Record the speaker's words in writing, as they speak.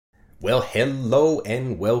Well, hello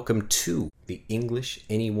and welcome to the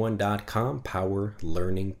EnglishAnyone.com Power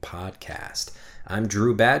Learning Podcast. I'm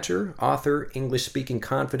Drew Badger, author, English-speaking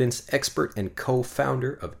confidence expert, and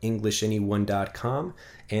co-founder of EnglishAnyone.com,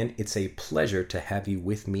 and it's a pleasure to have you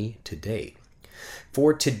with me today.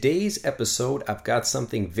 For today's episode, I've got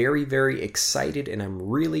something very, very excited, and I'm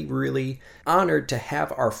really honored to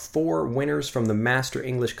have our 4 winners from the Master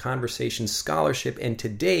English Conversation Scholarship. And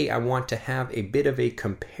today I want to have a bit of a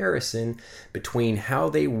comparison between how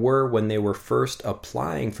they were when they were first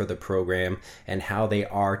applying for the program and how they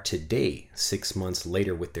are today, 6 months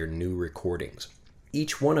later with their new recordings.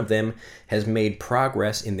 Each one of them has made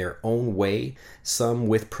progress in their own way, some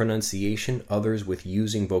with pronunciation, others with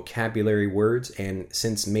using vocabulary words, and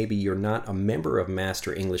since maybe you're not a member of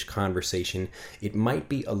Master English Conversation, it might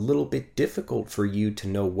be a little bit difficult for you to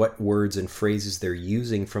know what words and phrases they're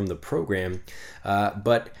using from the program,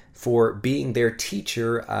 but for being their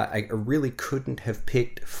teacher, I really couldn't have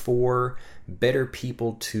picked 4 better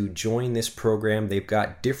people to join this program. They've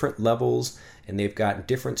got different levels and they've got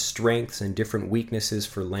different strengths and different weaknesses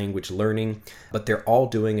for language learning, but they're all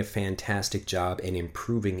doing a fantastic job and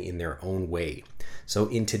improving in their own way. So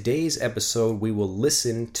in today's episode, we will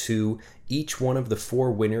listen to each one of the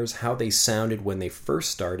 4 winners, how they sounded when they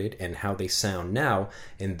first started and how they sound now,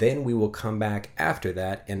 and then we will come back after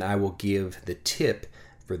that and I will give the tip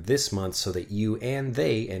for this month so that you and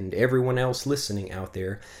they and everyone else listening out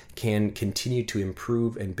there can continue to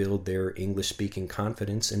improve and build their English-speaking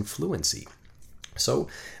confidence and fluency. So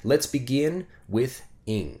let's begin with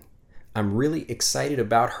Ing. I'm really excited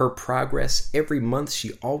about her progress. Every month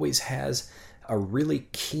she always has a really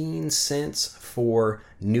keen sense for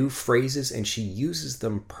new phrases and she uses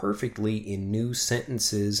them perfectly in new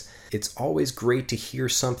sentences. It's always great to hear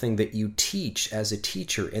something that you teach as a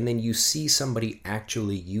teacher and then you see somebody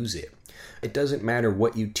actually use it. It doesn't matter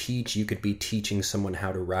what you teach. You could be teaching someone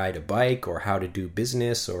how to ride a bike or how to do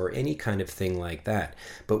business or any kind of thing like that.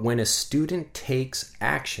 But when a student takes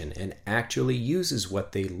action and actually uses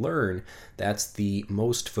what they learn, that's the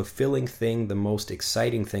most fulfilling thing, the most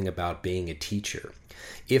exciting thing about being a teacher.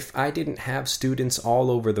 If I didn't have students all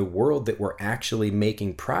over the world that were actually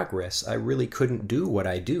making progress, I really couldn't do what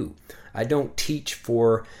I do. I don't teach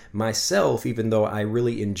for myself, even though I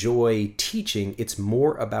really enjoy teaching. It's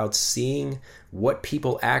more about seeing what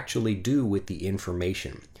people actually do with the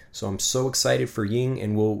information. So I'm so excited for Ying,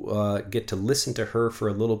 and we'll get to listen to her for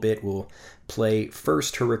a little bit. We'll play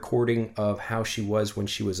first her recording of how she was when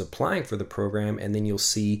she was applying for the program, and then you'll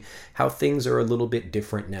see how things are a little bit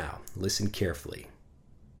different now. Listen carefully.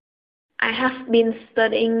 I have been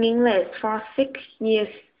studying English for 6 years.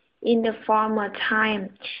 In the former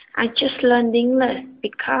time, I just learned English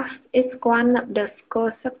because it's one of the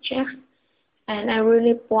school subjects and I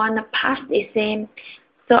really want to pass the exam.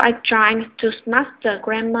 So I tried to master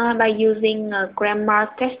grammar by using a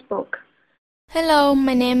grammar textbook. Hello,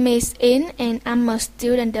 my name is In and I'm a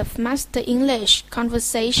student of Master English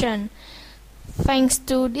Conversation. Thanks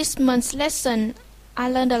to this month's lesson,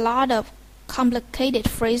 I learned a lot of complicated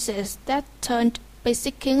phrases that turned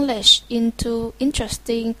basic English into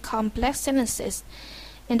interesting complex sentences,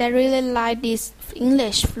 and I really like this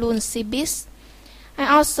English fluency bits. I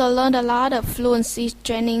also learned a lot of fluency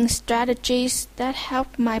training strategies that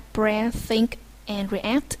help my brain think and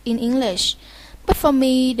react in English. But for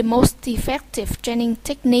me, the most effective training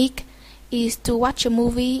technique is to watch a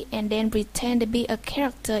movie and then pretend to be a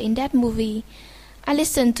character in that movie. I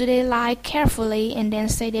listen to their lines carefully and then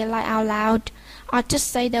say their lines out loud, or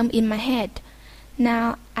just say them in my head.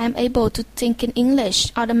 Now I'm able to think in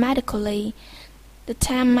English automatically. The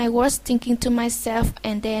time I was thinking to myself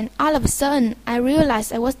and then all of a sudden I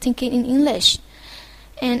realized I was thinking in English.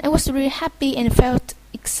 And I was really happy and felt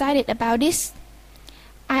excited about this.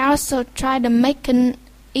 I also tried to make an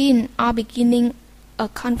in or beginning a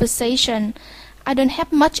conversation. I don't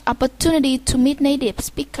have much opportunity to meet native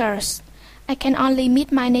speakers. I can only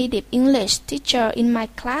meet my native English teacher in my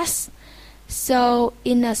class. So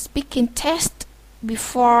in a speaking test,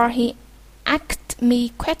 before he asked me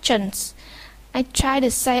questions, I tried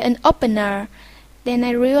to say an opener. Then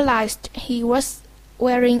I realized he was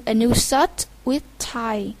wearing a new shirt with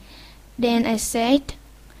tie. Then I said,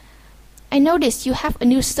 I noticed you have a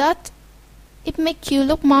new shirt. It makes you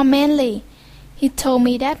look more manly. He told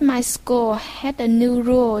me that my school had a new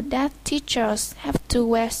rule that teachers have to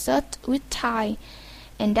wear shirt with tie,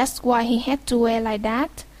 and that's why he had to wear like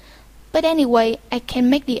that. But anyway, I can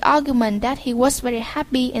make the argument that he was very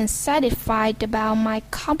happy and satisfied about my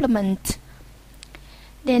compliment.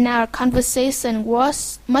 Then our conversation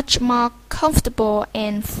was much more comfortable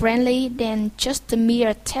and friendly than just a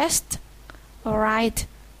mere test. Alright,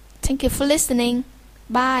 Thank you for listening.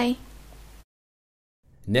 Bye.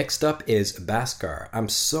 Next up is Bhaskar. I'm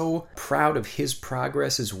so proud of his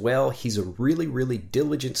progress as well. He's a really, really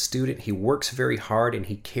diligent student. He works very hard and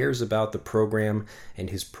he cares about the program and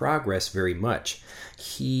his progress very much.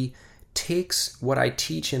 He takes what I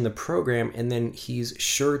teach in the program and then he's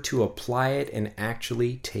sure to apply it and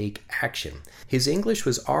actually take action. His English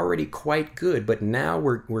was already quite good, but now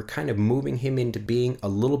we're kind of moving him into being a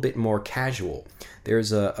little bit more casual.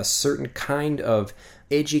 There's a certain kind of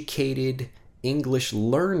educated English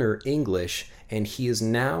learner English, and he is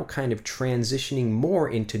now kind of transitioning more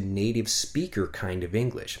into native speaker kind of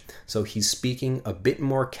English. So he's speaking a bit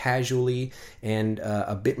more casually and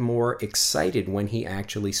a bit more excited when he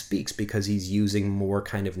actually speaks because he's using more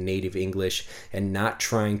kind of native English and not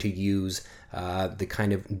trying to use the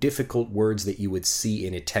kind of difficult words that you would see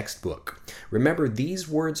in a textbook. Remember, these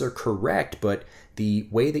words are correct, but the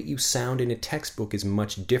way that you sound in a textbook is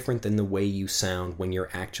much different than the way you sound when you're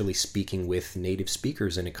actually speaking with native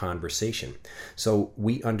speakers in a conversation. So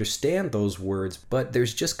we understand those words, but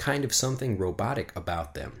there's just kind of something robotic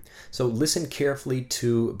about them. So listen carefully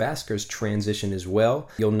to Bhaskar's transition as well.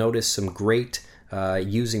 You'll notice some great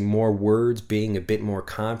using more words, being a bit more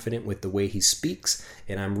confident with the way he speaks,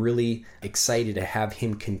 and I'm really excited to have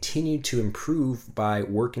him continue to improve by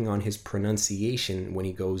working on his pronunciation when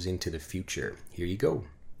he goes into the future. Here you go.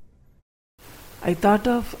 I thought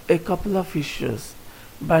of a couple of issues,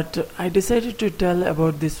 but I decided to tell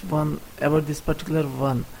about this particular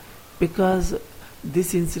one, because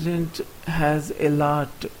this incident has a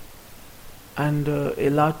lot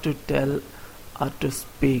to tell or to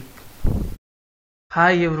speak.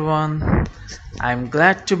 Hi everyone, I'm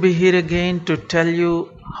glad to be here again to tell you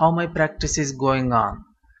how my practice is going on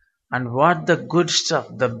and what the good stuff,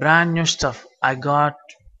 the brand new stuff I got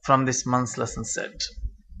from this month's lesson set.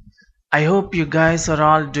 I hope you guys are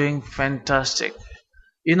all doing fantastic.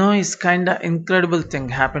 You know, it's kinda incredible thing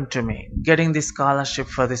happened to me, getting the scholarship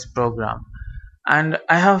for this program. And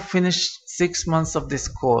I have finished 6 months of this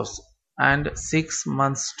course and 6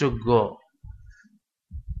 months to go.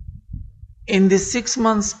 In this 6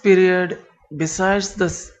 months period, besides the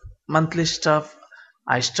monthly stuff,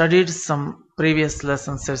 I studied some previous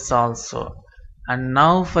lesson sets also. And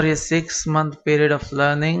now for a 6-month period of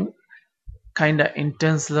learning, kinda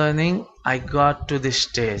intense learning, I got to this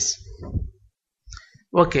stage.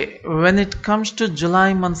 Okay, when it comes to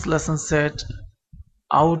July month's lesson set,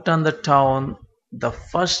 out on the town, the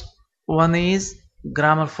first one is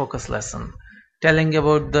grammar focus lesson, telling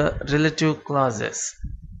about the relative clauses.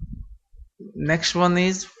 Next one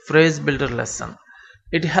is phrase builder lesson.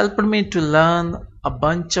 It helped me to learn a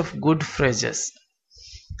bunch of good phrases.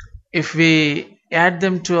 If we add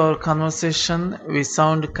them to our conversation, we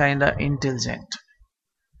sound kinda intelligent.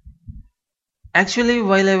 Actually,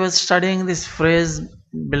 while I was studying this phrase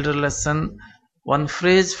builder lesson, one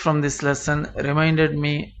phrase from this lesson reminded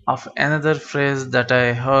me of another phrase that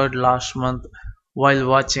I heard last month while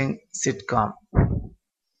watching sitcom.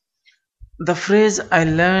 The phrase I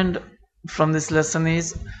learned from this lesson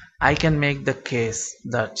is I make the case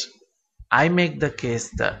that.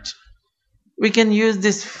 We can use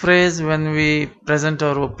this phrase when we present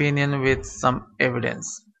our opinion with some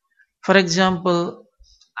evidence. For example,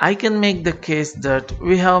 I can make the case that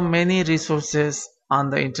we have many resources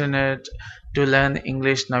on the internet to learn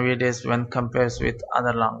English nowadays when compared with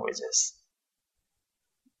other languages.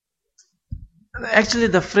 Actually,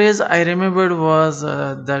 the phrase I remembered was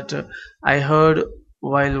that I heard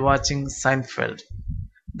while watching Seinfeld.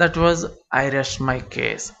 That was I rest my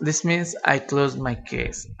case. This means I close my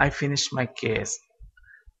case. I finish my case.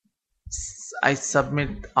 I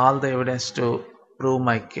submit all the evidence to prove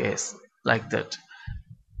my case, like that.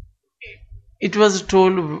 It was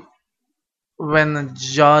told when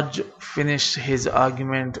George finished his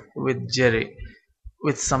argument with Jerry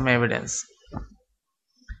with some evidence.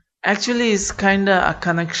 Actually, it's kinda a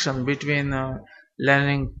connection between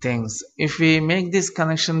learning things. If we make this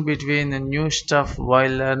connection between new stuff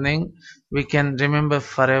while learning, we can remember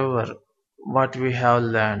forever what we have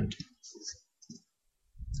learned.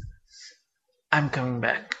 I'm coming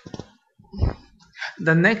back.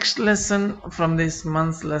 The next lesson from this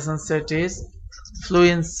month's lesson set is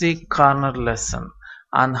Fluency Corner lesson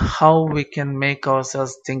on how we can make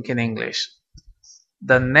ourselves think in English.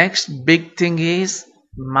 The next big thing is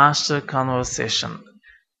Master Conversation.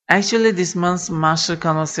 Actually, this month's Master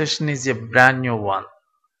Conversation is a brand new one.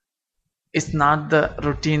 It's not the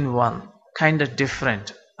routine one, kinda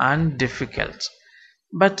different and difficult.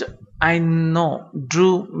 But I know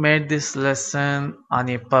Drew made this lesson on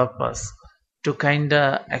a purpose to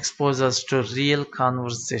kinda expose us to real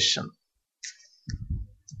conversation.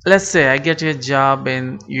 Let's say I get a job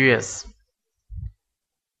in US.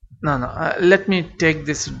 Let me take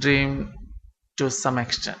this dream to some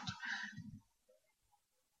extent.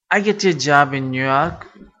 I get a job in New York,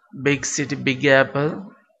 big city, Big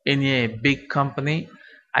Apple, in a big company.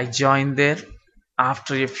 I join there.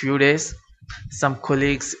 After a few days, some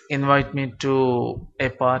colleagues invite me to a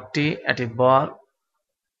party at a bar.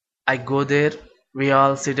 I go there. We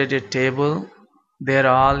all sit at a table. They're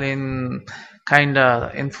all in kind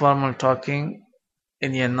of informal talking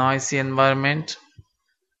in a noisy environment.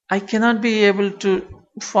 I cannot be able to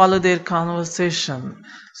follow their conversation,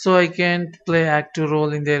 so I can't play active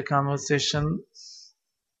role in their conversation.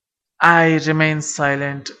 I remain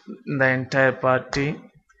silent the entire party.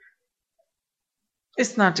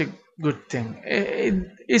 It's not a good thing.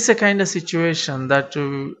 It's a kind of situation that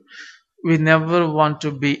we never want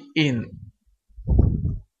to be in.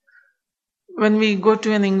 When we go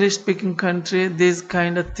to an English speaking country, these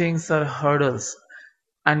kind of things are hurdles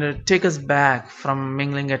and take us back from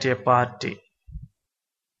mingling at a party.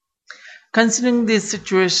 Considering these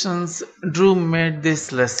situations, Drew made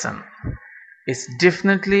this lesson. It's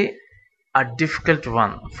definitely a difficult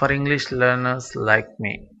one for English learners like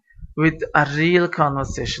me, with a real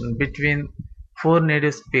conversation between four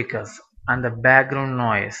native speakers and the background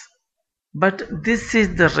noise. But this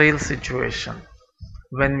is the real situation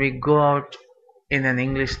when we go out in an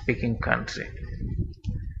English speaking country.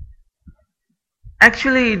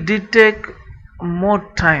 Actually, it did take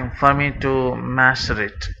more time for me to master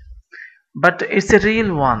it, but it's a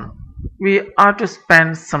real one. We ought to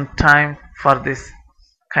spend some time for this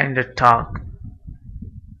kind of talk.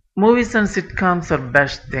 Movies and sitcoms are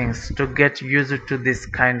best things to get used to this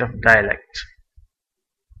kind of dialect.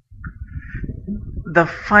 The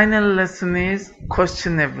final lesson is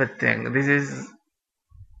question everything. This is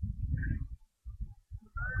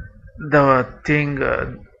the thing.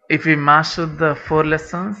 If we master the four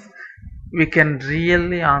lessons, we can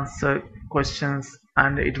really answer questions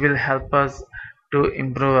and it will help us to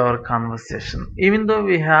improve our conversation, even though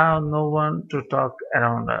we have no one to talk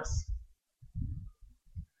around us.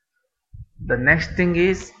 The next thing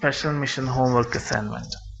is special mission homework assignment.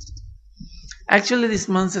 Actually, this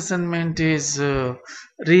month's assignment is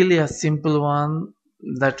really a simple one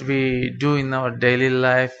that we do in our daily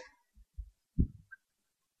life.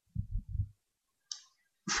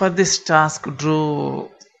 For this task, Drew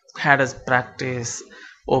had us practice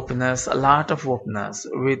openers, a lot of openers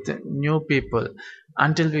with new people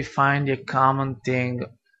until we find a common thing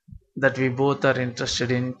that we both are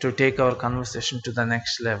interested in to take our conversation to the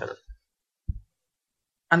next level.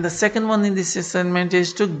 And the second one in this assignment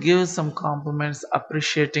is to give some compliments,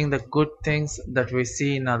 appreciating the good things that we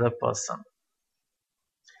see in other person.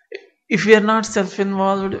 If we are not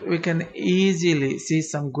self-involved, we can easily see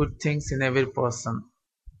some good things in every person.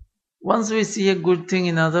 Once we see a good thing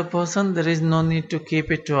in other person, there is no need to keep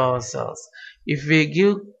it to ourselves. If we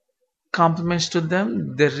give compliments to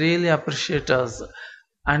them, they really appreciate us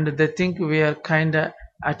and they think we are kind of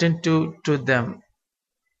attentive to them.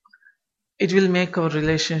 It will make our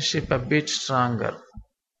relationship a bit stronger,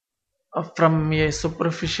 from a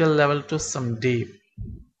superficial level to some deep.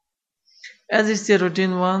 As it's a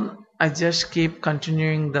routine one, I just keep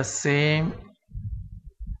continuing the same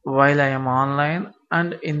while I am online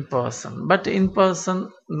and in person, but in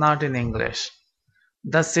person, not in English.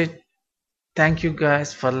 That's it. Thank you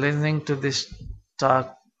guys for listening to this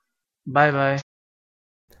talk. Bye bye.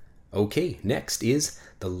 Okay, next is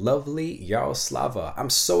the lovely Yaroslava. I'm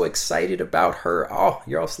so excited about her. Oh,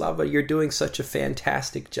 Yaroslava, you're doing such a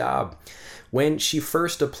fantastic job. When she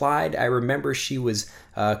first applied, I remember she was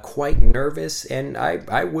quite nervous, and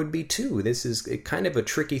I would be too. This is kind of a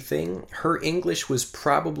tricky thing. Her English was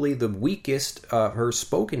probably the weakest, her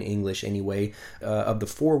spoken English anyway, of the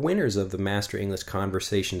four winners of the Master English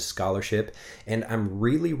Conversation Scholarship, and I'm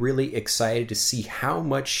really, really excited to see how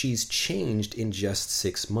much she's changed in just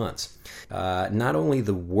 6 months. Not only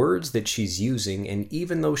the words that she's using, and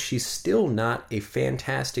even though she's still not a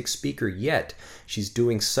fantastic speaker yet, she's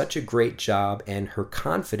doing such a great job, and her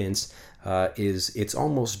confidence it's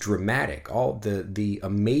almost dramatic. All the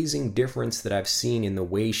amazing difference that I've seen in the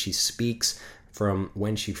way she speaks from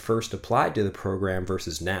when she first applied to the program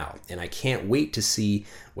versus now. And I can't wait to see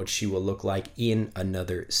what she will look like in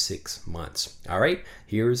another 6 months. All right,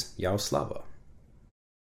 here's Yaroslava.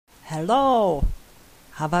 Hello,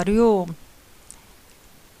 how are you?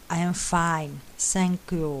 I am fine,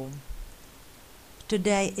 thank you.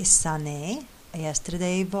 Today is sunny.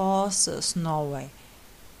 Yesterday was snowy.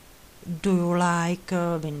 Do you like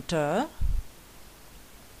winter?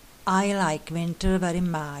 I like winter very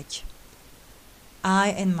much.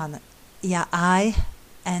 I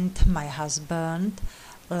and my husband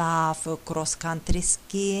love cross-country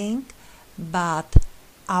skiing, but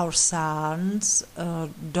our sons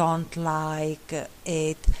don't like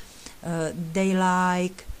it. They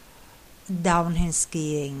like downhill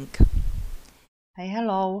skiing. Hey,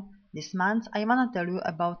 hello. This month I wanna tell you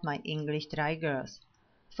about my English triggers.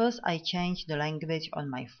 First, I changed the language on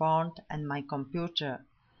my phone and my computer.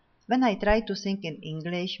 When I tried to think in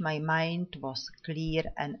English, my mind was clear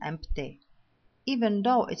and empty. Even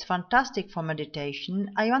though it's fantastic for meditation,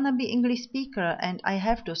 I wanna be English speaker and I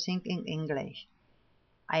have to think in English.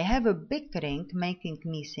 I have a big ring making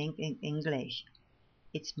me think in English.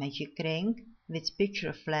 It's magic ring with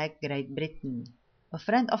picture flag Great Britain. A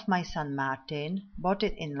friend of my son Martin bought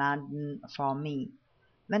it in London for me.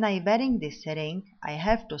 When I wearing this ring, I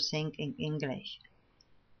have to think in English.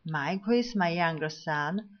 Mike, who is my younger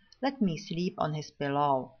son, let me sleep on his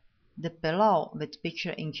pillow. The pillow with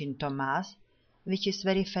picture Engine Thomas, which is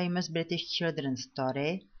very famous British children's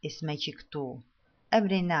story, is magic too.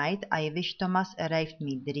 Every night I wish Thomas arrived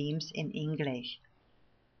me dreams in English.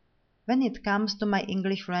 When it comes to my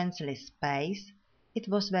English fluency space, it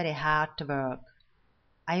was very hard work.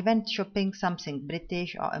 I went shopping something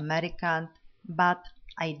British or American, but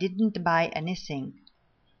I didn't buy anything.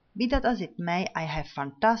 Be that as it may, I have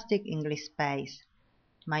fantastic English space.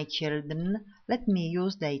 My children let me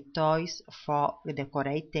use their toys for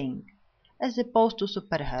decorating. As opposed to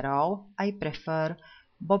superhero, I prefer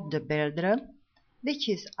Bob the Builder, which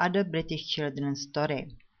is other British children's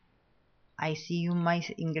story. I see you my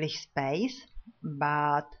English space,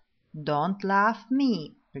 but don't laugh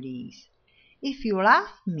me, please. If you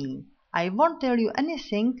laugh me, I won't tell you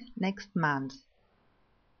anything next month.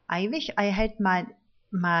 I wish I had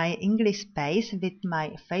my English space with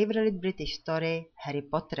my favorite British story, Harry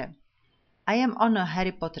Potter. I am on a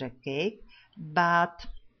Harry Potter kick, but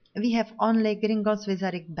we have only Gringotts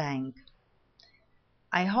Wizarding Bank.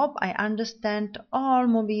 I hope I understand all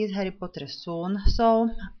movies Harry Potter soon, so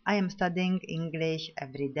I am studying English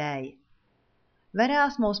every day.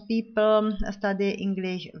 Whereas most people study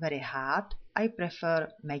English very hard, I prefer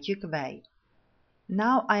magic way.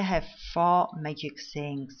 Now I have 4 magic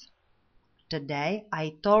things. Today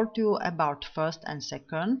I told you about first and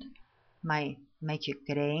second, my magic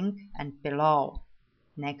ring and pillow.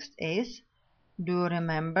 Next is, do you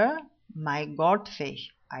remember my goldfish?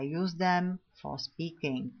 I use them for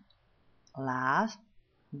speaking. Last,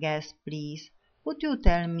 guess please, would you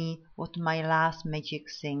tell me what my last magic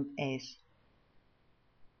thing is?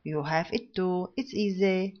 You have it too, it's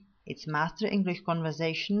easy. It's Master English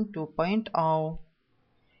Conversation 2.0.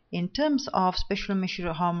 In terms of special mission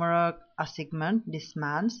homework assignment this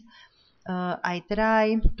month, I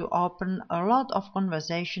try to open a lot of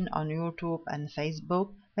conversation on YouTube and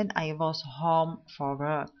Facebook when I was home for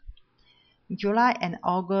work. July and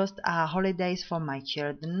August are holidays for my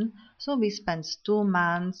children, so we spent 2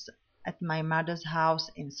 months at my mother's house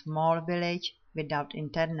in small village without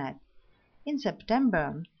internet. In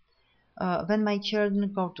September, when my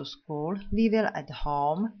children go to school, we will at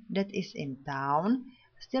home, that is in town,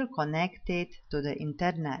 still connected to the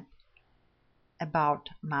internet. About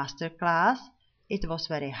masterclass, it was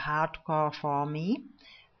very hardcore for me,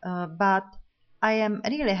 but I am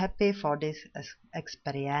really happy for this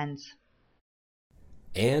experience.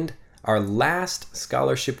 And our last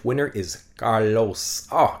scholarship winner is Carlos.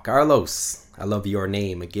 Oh, Carlos. I love your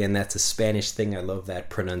name. Again, that's a Spanish thing. I love that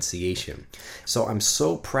pronunciation. So I'm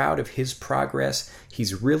so proud of his progress.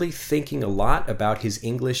 He's really thinking a lot about his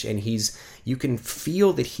English, and you can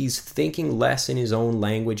feel that he's thinking less in his own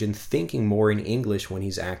language and thinking more in English when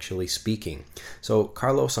he's actually speaking. So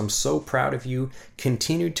Carlos, I'm so proud of you.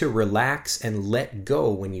 Continue to relax and let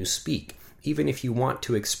go when you speak. Even if you want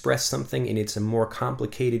to express something and it's a more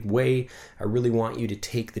complicated way, I really want you to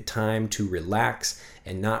take the time to relax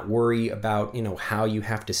and not worry about, how you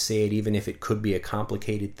have to say it, even if it could be a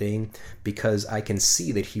complicated thing, because I can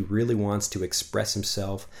see that he really wants to express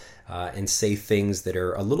himself and say things that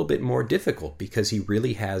are a little bit more difficult because he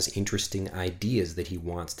really has interesting ideas that he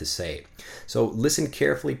wants to say. So listen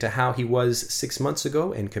carefully to how he was 6 months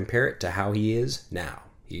ago and compare it to how he is now.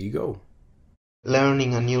 Here you go.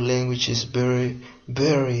 Learning a new language is very,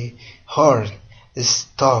 very hard. It's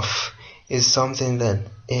tough. It's something that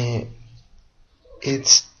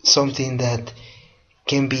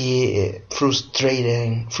can be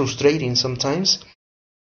frustrating sometimes.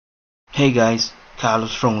 Hey guys,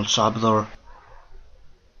 Carlos from El Salvador.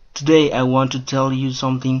 Today I want to tell you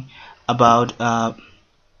something about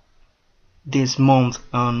this month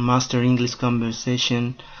on Master English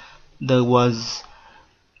Conversation that was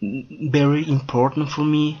very important for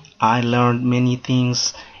me. I learned many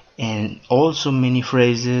things and also many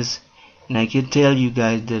phrases. And I can tell you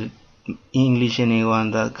guys that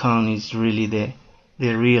EnglishAnyone.com is really the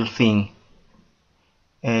real thing.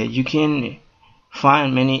 You can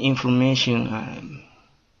find many information,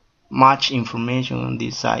 much information on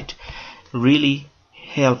this site, really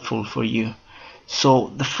helpful for you.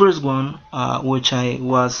 So the first one, which I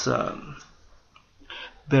was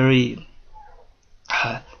very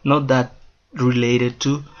not that related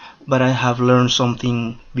to, but I have learned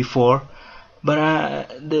something before. But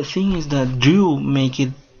the thing is that Drew make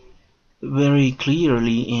it very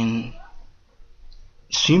clearly and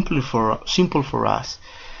simple for us.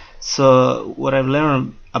 So what I've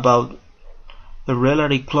learned about the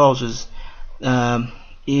relative clauses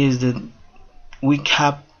is that we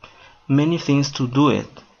have many things to do it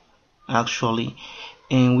actually,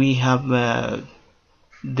 and we have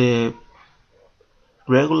the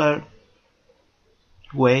regular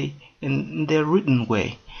way and the written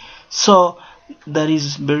way. So that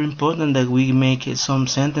is very important that we make some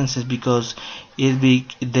sentences, because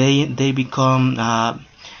they become a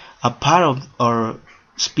part of our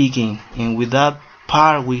speaking, and with that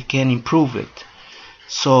part we can improve it.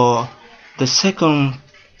 So the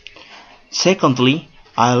secondly,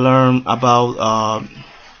 I learned about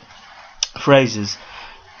phrases.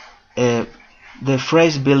 The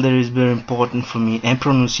phrase builder is very important for me, and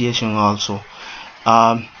pronunciation also.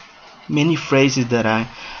 Many phrases that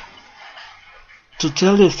to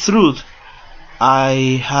tell the truth,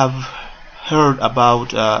 I have heard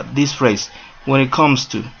about this phrase when it comes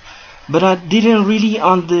to, but I didn't really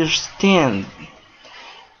understand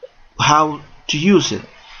how to use it.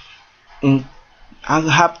 And I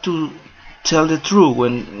have to tell the truth,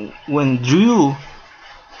 when Drew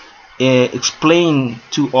explained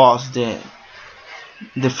to us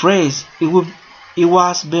the phrase, it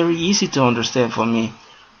was very easy to understand for me.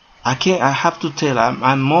 I have to tell,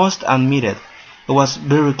 I must admit it. It was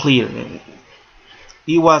very clear.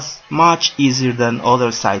 It was much easier than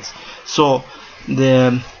other sites. So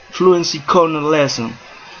the Fluency Corner lesson,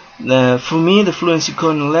 for me, the Fluency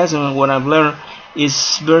Corner lesson, what I've learned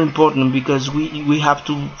is very important, because we have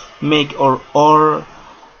to make our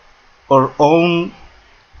own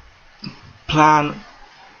plan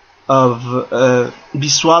of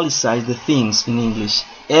visualize the things in English.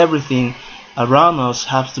 Everything around us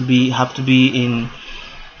have to be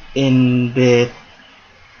in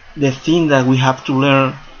the thing that we have to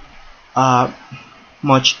learn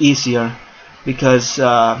much easier, because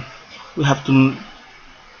we have to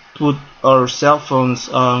put our cell phones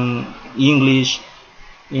on English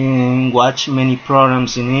and watch many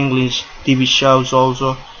programs in English, TV shows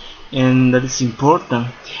also, and that is important.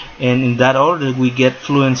 And in that order we get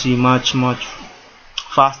fluency much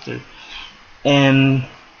faster. And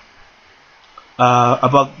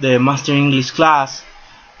about the Master English class,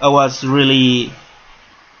 I was really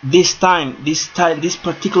this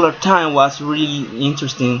particular time was really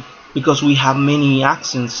interesting, because we have many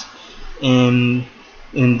accents and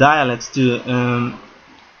dialects too.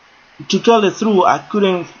 To tell the truth, I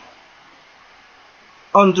couldn't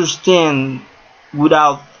understand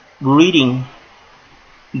without reading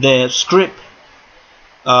the script.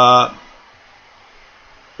 It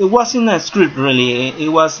wasn't a script really. It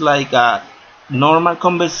was like a normal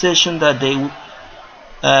conversation that they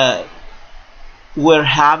were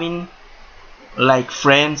having, like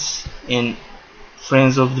friends and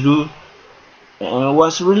friends of Drew. And it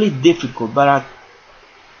was really difficult, but I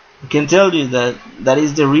can tell you that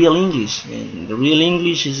is the real English, and the real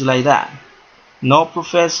English is like that. No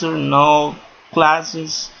professor, no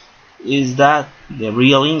classes, is that the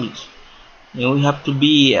real English. And we have to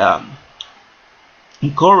be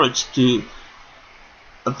encouraged to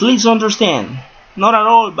at least understand, not at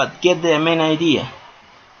all, but get the main idea.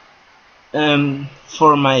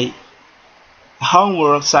 For my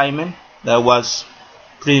homework assignment, that was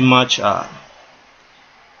pretty much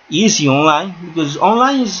easy online, because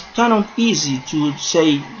online is kind of easy to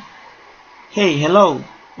say hey, hello,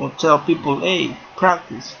 or tell people hey,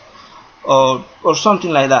 practice, or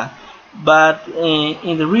something like that. But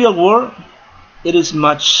in the real world, it is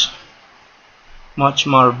much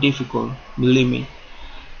more difficult, believe me.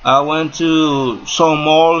 I went to some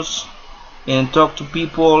malls and talked to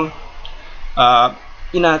people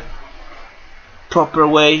in a proper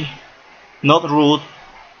way, not rude,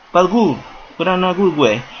 but good, but in a good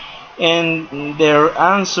way. And their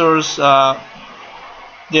answers,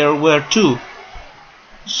 there were two.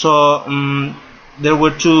 So there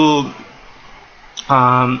were two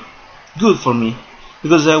good for me,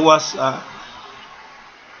 because I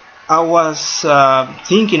was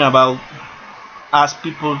thinking about ask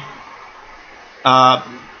people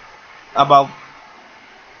about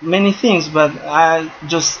many things, but I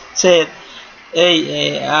just said,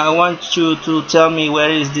 hey, I want you to tell me where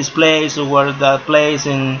is this place or where is that place,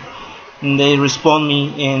 and they respond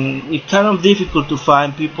me, and it's kind of difficult to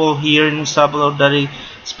find people here in El Salvador that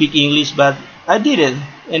speak English, but I did it,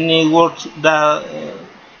 and it worked and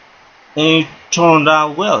it turned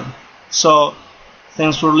out well. So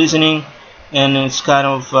thanks for listening, and it's kind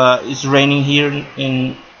of it's raining here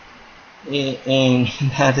and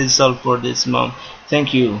that is all for this month.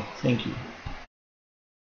 Thank you.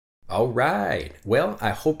 All right. Well,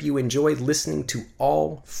 I hope you enjoyed listening to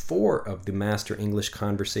all 4 of the Master English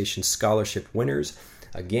Conversation Scholarship winners.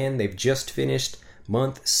 Again, they've just finished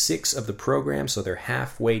month 6 of the program, so they're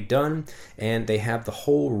halfway done, and they have the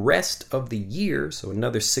whole rest of the year, so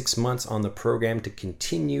another 6 months on the program to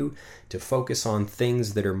continue to focus on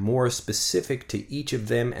things that are more specific to each of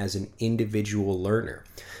them as an individual learner.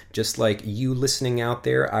 Just like you listening out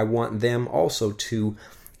there, I want them also to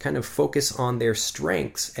kind of focus on their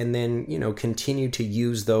strengths and then, continue to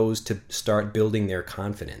use those to start building their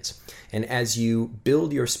confidence. And as you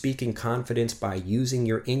build your speaking confidence by using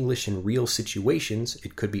your English in real situations,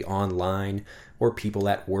 it could be online or people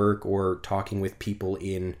at work or talking with people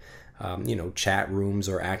in chat rooms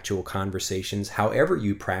or actual conversations, however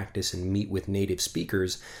you practice and meet with native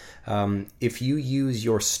speakers. If you use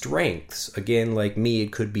your strengths, again, like me,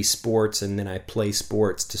 it could be sports, and then I play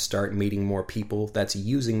sports to start meeting more people. That's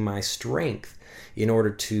using my strength in order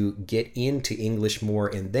to get into English more,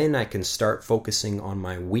 and then I can start focusing on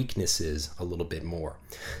my weaknesses a little bit more.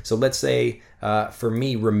 So let's say for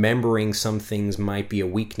me, remembering some things might be a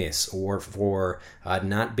weakness, or for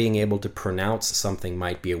not being able to pronounce something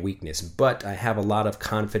might be a weakness, but I have a lot of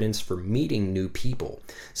confidence for meeting new people.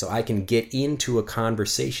 So I can get into a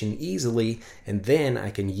conversation easily, and then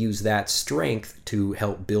I can use that strength to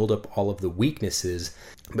help build up all of the weaknesses.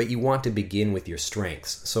 But you want to begin with your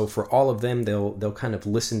strengths. So for all of them, they'll kind of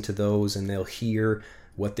listen to those, and they'll hear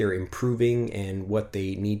what they're improving and what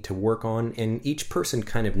they need to work on. And each person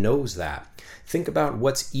kind of knows that. Think about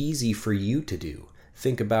what's easy for you to do.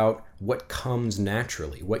 Think about what comes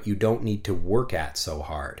naturally, what you don't need to work at so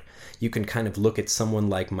hard. You can kind of look at someone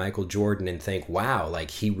like Michael Jordan and think, wow, like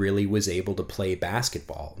he really was able to play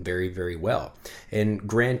basketball very, very well. And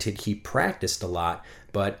granted, he practiced a lot,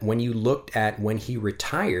 but when you looked at when he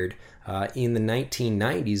retired in the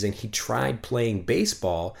 1990s and he tried playing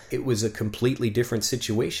baseball, it was a completely different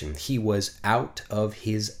situation. He was out of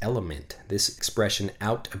his element. This expression,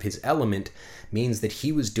 out of his element, means that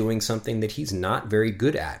he was doing something that he's not very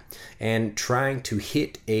good at. And trying to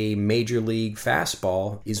hit a major league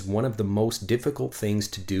fastball is one of the most difficult things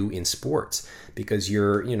to do in sports, because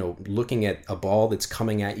you're, looking at a ball that's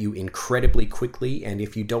coming at you incredibly quickly, and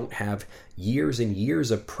if you don't have years and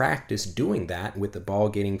years of practice doing that, with the ball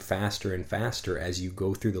getting faster and faster as you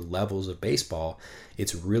go through the levels of baseball,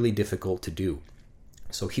 it's really difficult to do.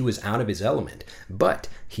 So he was out of his element, but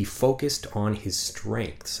he focused on his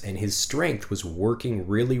strengths, and his strength was working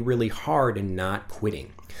really, really hard and not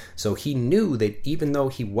quitting. So he knew that even though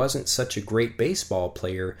he wasn't such a great baseball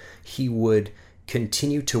player, he would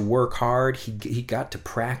continue to work hard. He got to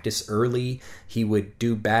practice early. He would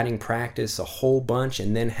do batting practice a whole bunch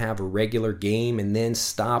and then have a regular game and then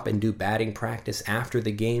stop and do batting practice after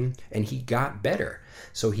the game, and he got better.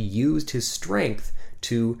 So he used his strength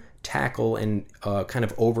to tackle and kind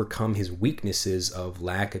of overcome his weaknesses of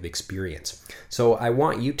lack of experience. So I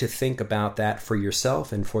want you to think about that for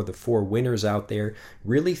yourself, and for the 4 winners out there,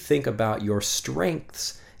 really think about your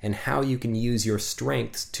strengths and how you can use your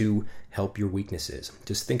strengths to help your weaknesses.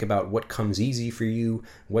 Just think about what comes easy for you,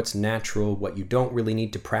 what's natural, what you don't really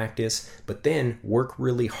need to practice, but then work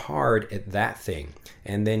really hard at that thing,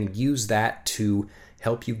 and then use that to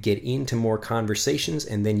help you get into more conversations,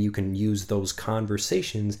 and then you can use those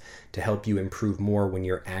conversations to help you improve more when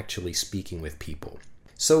you're actually speaking with people.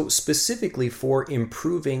 So specifically for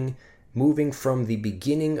improving, moving from the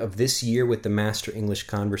beginning of this year with the Master English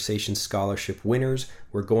Conversation Scholarship winners,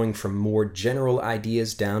 we're going from more general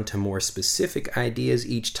ideas down to more specific ideas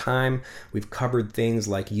each time. We've covered things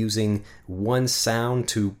like using one sound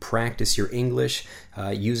to practice your English,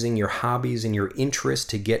 using your hobbies and your interests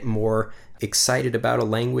to get more excited about a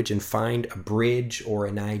language and find a bridge or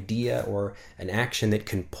an idea or an action that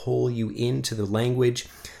can pull you into the language.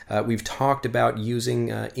 We've talked about using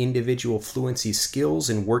individual fluency skills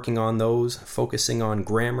and working on those, focusing on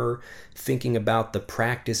grammar, thinking about the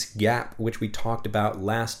practice gap, which we talked about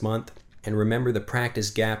last month. And remember, the practice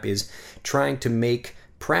gap is trying to make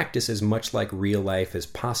practice as much like real life as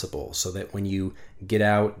possible so that when you get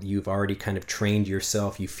out, you've already kind of trained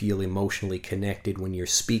yourself, you feel emotionally connected when you're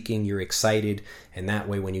speaking, you're excited, and that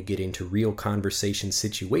way when you get into real conversation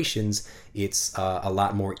situations, it's a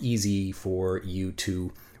lot more easy for you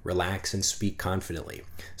to relax and speak confidently.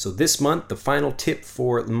 So this month, the final tip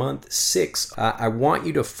for month 6, I want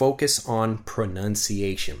you to focus on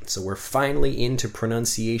pronunciation. So we're finally into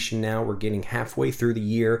pronunciation now. We're getting halfway through the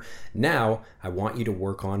year. Now, I want you to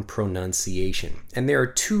work on pronunciation. And there are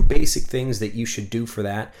 2 basic things that you should do for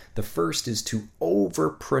that. The first is to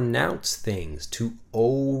overpronounce things,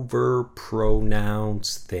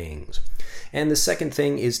 And the second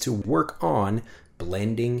thing is to work on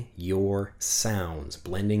blending your sounds.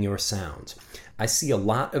 I see a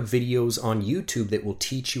lot of videos on YouTube that will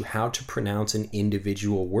teach you how to pronounce an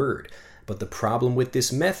individual word. But the problem with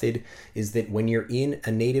this method is that when you're in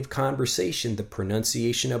a native conversation, the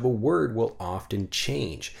pronunciation of a word will often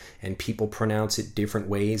change. And people pronounce it different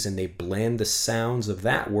ways, and they blend the sounds of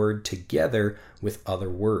that word together with other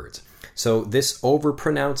words. So this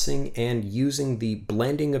overpronouncing and using the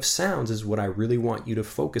blending of sounds is what I really want you to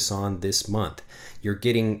focus on this month. You're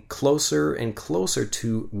getting closer and closer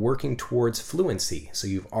to working towards fluency. So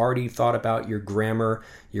you've already thought about your grammar,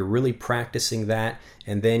 you're really practicing that,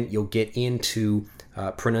 and then you'll get into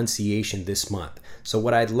pronunciation this month. So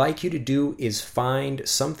what I'd like you to do is find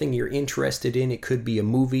something you're interested in. It could be a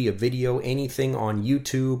movie, a video, anything on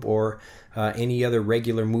YouTube or any other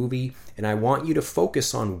regular movie, and I want you to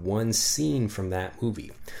focus on one scene from that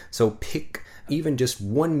movie. So pick even just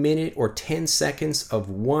 1 minute or 10 seconds of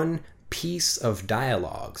one piece of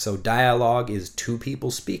dialogue. So dialogue is 2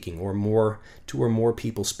 people speaking or more, 2 or more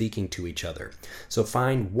people speaking to each other. So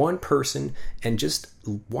find one person and just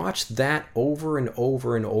watch that over and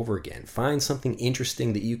over and over again. Find something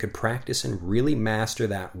interesting that you could practice and really master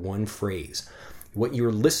that one phrase. What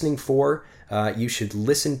you're listening for, you should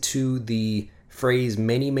listen to the phrase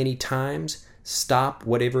many times. Stop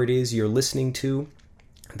whatever it is you're listening to,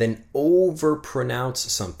 then overpronounce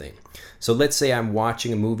something. So let's say I'm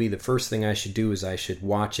watching a movie. The first thing I should do is I should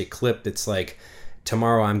watch a clip that's like,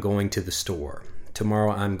 tomorrow I'm going to the store.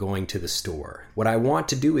 Tomorrow I'm going to the store. What I want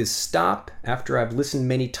to do is stop after I've listened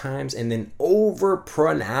many times and then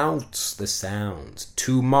overpronounce the sounds.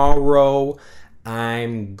 Tomorrow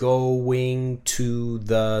I'm going to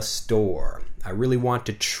the store. I really want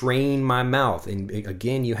to train my mouth. And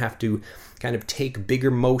again, you have to kind of take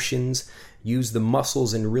bigger motions, use the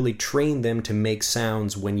muscles and really train them to make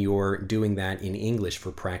sounds when you're doing that in English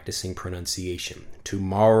for practicing pronunciation.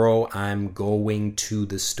 Tomorrow I'm going to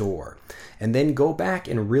the store. And then go back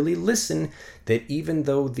and really listen that even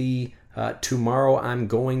though the tomorrow I'm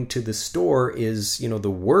going to the store is, the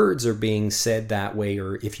words are being said that way,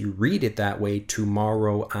 or if you read it that way,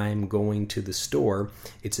 tomorrow I'm going to the store,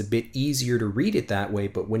 it's a bit easier to read it that way,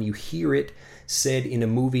 but when you hear it said in a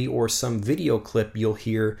movie or some video clip, you'll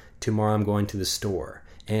hear tomorrow I'm going to the store.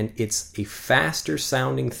 And it's a faster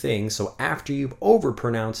sounding thing, so after you've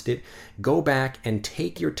overpronounced it, go back and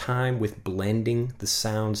take your time with blending the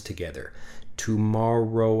sounds together.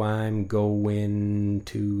 Tomorrow I'm going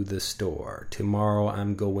to the store. Tomorrow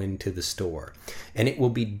I'm going to the store. And it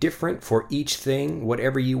will be different for each thing,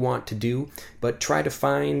 whatever you want to do, but try to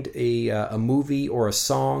find a movie or a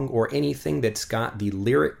song or anything that's got the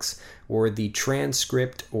lyrics or the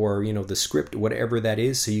transcript or the script, whatever that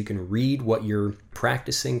is, so you can read what you're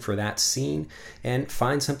practicing for that scene and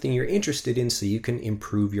find something you're interested in so you can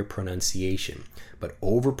improve your pronunciation. But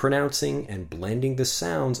overpronouncing and blending the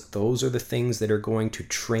sounds, those are the things that are going to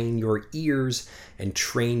train your ears and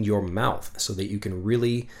train your mouth so that you can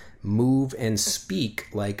really move and speak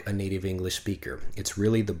like a native English speaker. It's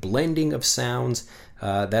really the blending of sounds.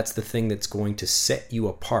 That's the thing that's going to set you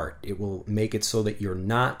apart. It will make it so that you're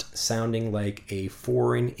not sounding like a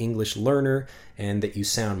foreign English learner and that you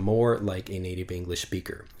sound more like a native English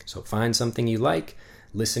speaker. So find something you like,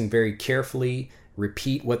 listen very carefully,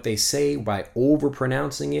 repeat what they say by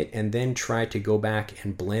overpronouncing it, and then try to go back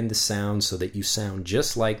and blend the sounds so that you sound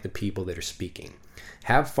just like the people that are speaking.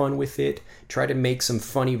 Have fun with it, try to make some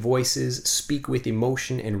funny voices, speak with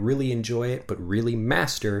emotion and really enjoy it, but really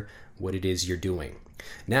master what it is you're doing.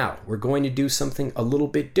 Now, we're going to do something a little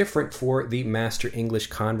bit different for the Master English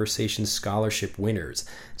Conversation Scholarship winners.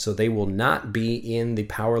 So they will not be in the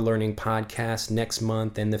Power Learning podcast next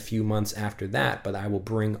month and the few months after that, but I will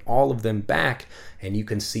bring all of them back and you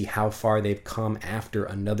can see how far they've come after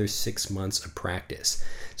another 6 months of practice.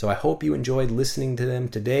 So I hope you enjoyed listening to them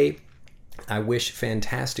today. I wish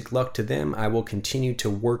fantastic luck to them. I will continue to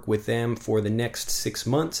work with them for the next 6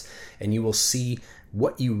 months, and you will see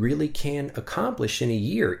what you really can accomplish in a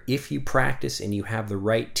year if you practice and you have the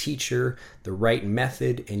right teacher, the right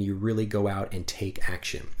method, and you really go out and take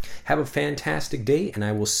action. Have a fantastic day, and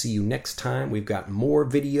I will see you next time. We've got more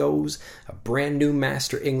videos. A brand new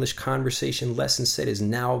Master English Conversation lesson set is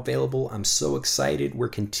now available. I'm so excited. We're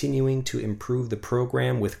continuing to improve the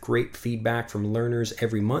program with great feedback from learners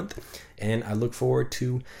every month, and I look forward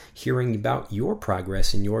to hearing about your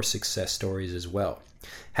progress and your success stories as well.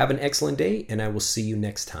 Have an excellent day, and I will see you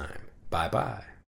next time. Bye-bye.